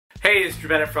Hey, it's Drew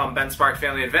Bennett from Ben Spark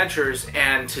Family Adventures,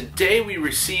 and today we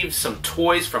received some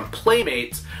toys from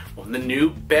Playmates from the new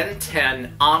Ben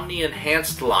 10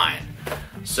 Omni-Enhanced line.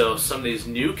 So some of these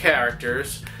new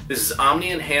characters. This is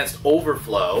Omni-Enhanced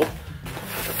Overflow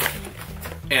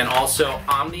and also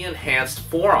Omni-Enhanced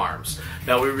Four Arms.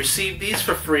 Now we received these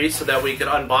for free so that we could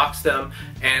unbox them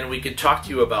and we could talk to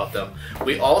you about them.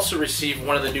 We also received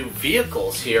one of the new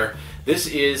vehicles here. This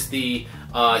is the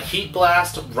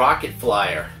Heatblast Rocket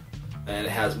Flyer. And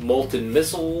it has molten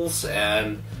missiles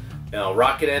and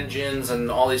rocket engines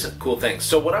and all these cool things.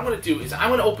 So what I'm going to do is I'm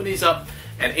going to open these up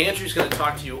and Andrew's going to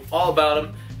talk to you all about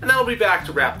them, and then I'll be back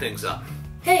to wrap things up.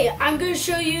 Hey, I'm going to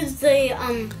show you the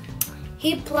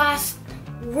Heatblast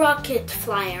Rocket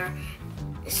Flyer.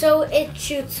 So it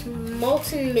shoots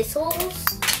molten missiles,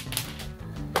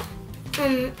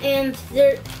 and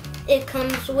it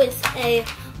comes with a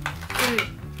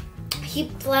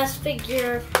Heatblast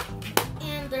figure.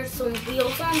 There's some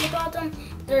wheels on the bottom.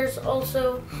 There's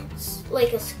also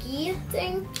like a ski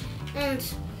thing, and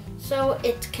so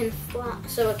it can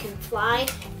fly.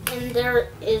 And there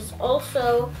is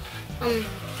also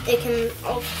it can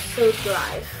also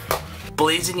drive.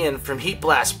 Blazing in from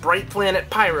Heatblast's bright planet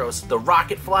Pyros, the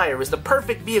Rocket Flyer is the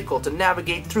perfect vehicle to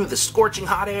navigate through the scorching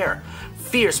hot air.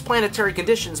 Fierce planetary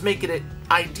conditions make it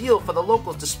ideal for the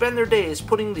locals to spend their days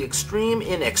putting the extreme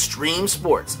in extreme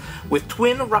sports. With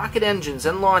twin rocket engines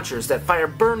and launchers that fire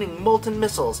burning molten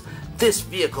missiles, this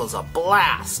vehicle's a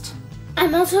blast.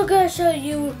 I'm also going to show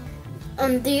you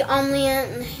the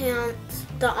Omni-Enhanced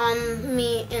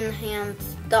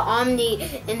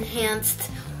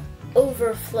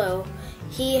Overflow.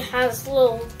 He has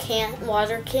little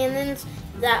water cannons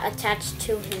that attach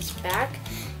to his back,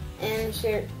 and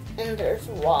there's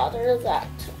water that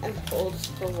holds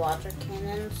the water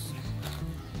cannons.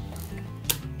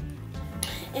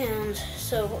 And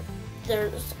so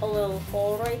there's a little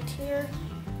hole right here.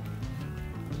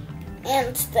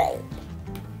 And they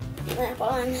snap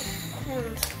on,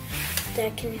 and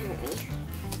that can help me.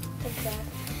 Like that.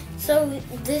 So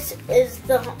this is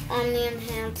the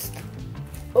Omni-Enhanced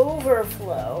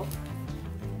Overflow.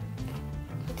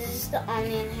 This is the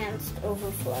Omni-Enhanced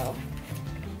Overflow.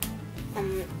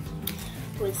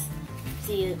 With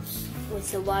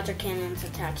the water cannons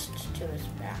attached to his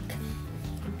back.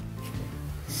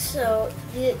 So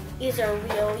this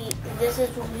is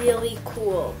really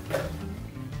cool.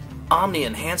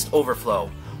 Omni-Enhanced Overflow.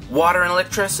 Water and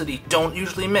electricity don't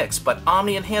usually mix, but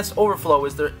Omni-Enhanced Overflow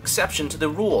is the exception to the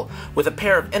rule. With a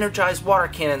pair of energized water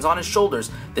cannons on his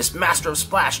shoulders, this master of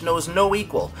splash knows no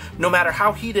equal. No matter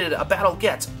how heated a battle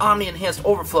gets, Omni-Enhanced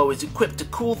Overflow is equipped to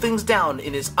cool things down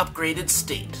in his upgraded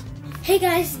state. Hey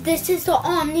guys, this is the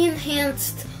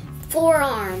Omni-Enhanced Four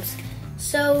Arms.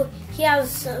 So he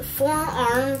has 4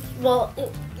 arms. Well,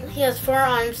 he has 4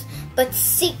 arms, but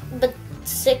 6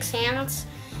 hands,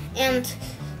 and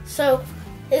so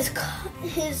his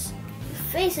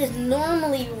face is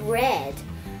normally red,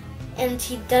 and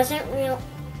he doesn't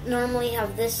normally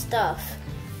have this stuff,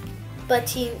 but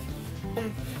he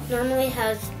normally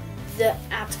has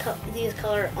these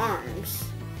colored arms.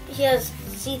 He has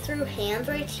see-through hands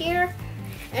right here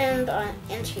and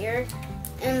here,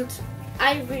 and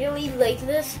I really like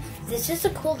this. This is a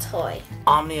cool toy.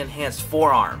 Omni-Enhanced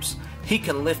Four Arms. He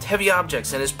can lift heavy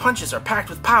objects and his punches are packed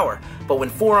with power, but when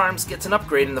Four Arms gets an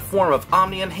upgrade in the form of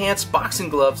Omni-Enhanced boxing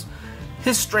gloves,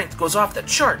 his strength goes off the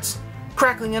charts.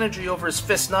 Crackling energy over his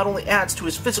fists not only adds to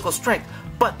his physical strength,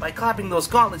 but by clapping those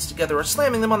gauntlets together or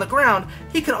slamming them on the ground,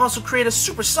 he can also create a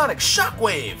supersonic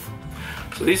shockwave.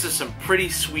 So these are some pretty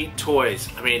sweet toys.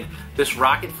 I mean, this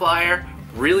Rocket Flyer,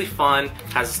 really fun,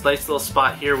 has this nice little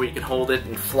spot here where you can hold it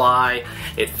and fly.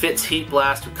 It fits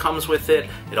Heatblast, who comes with it.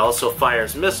 It also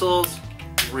fires missiles.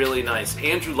 Really nice.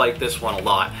 Andrew liked this one a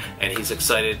lot, and he's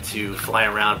excited to fly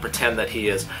around, pretend that he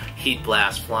is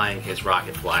Heatblast flying his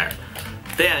Rocket Flyer.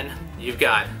 Then you've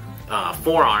got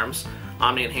Four Arms,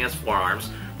 Omni-Enhanced Four Arms,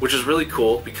 which is really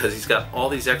cool because he's got all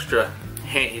these extra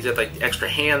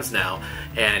hands now,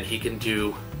 and he can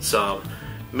do some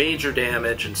major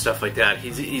damage and stuff like that.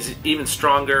 He's even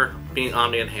stronger being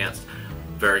Omni-Enhanced.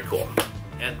 Very cool.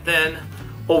 And then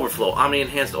Overflow,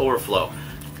 Omni-Enhanced Overflow.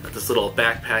 Got this little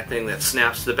backpack thing that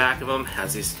snaps to the back of him,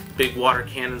 has these big water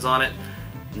cannons on it.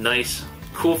 Nice,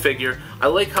 cool figure. I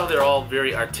like how they're all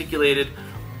very articulated.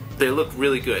 They look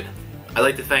really good. I'd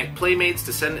like to thank Playmates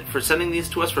for sending these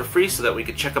to us for free so that we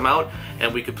could check them out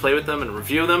and we could play with them and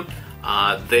review them.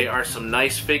 They are some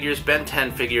nice figures, Ben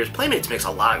 10 figures. Playmates makes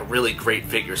a lot of really great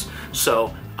figures,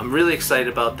 so I'm really excited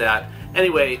about that.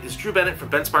 Anyway, it's Drew Bennett from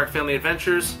Ben Spark Family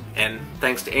Adventures, and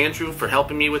thanks to Andrew for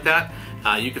helping me with that.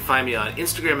 You can find me on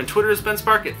Instagram and Twitter as Ben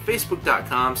Spark, at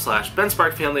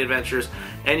facebook.com/BenSparkFamilyAdventures,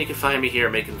 and you can find me here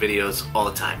making videos all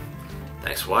the time.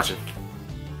 Thanks for watching.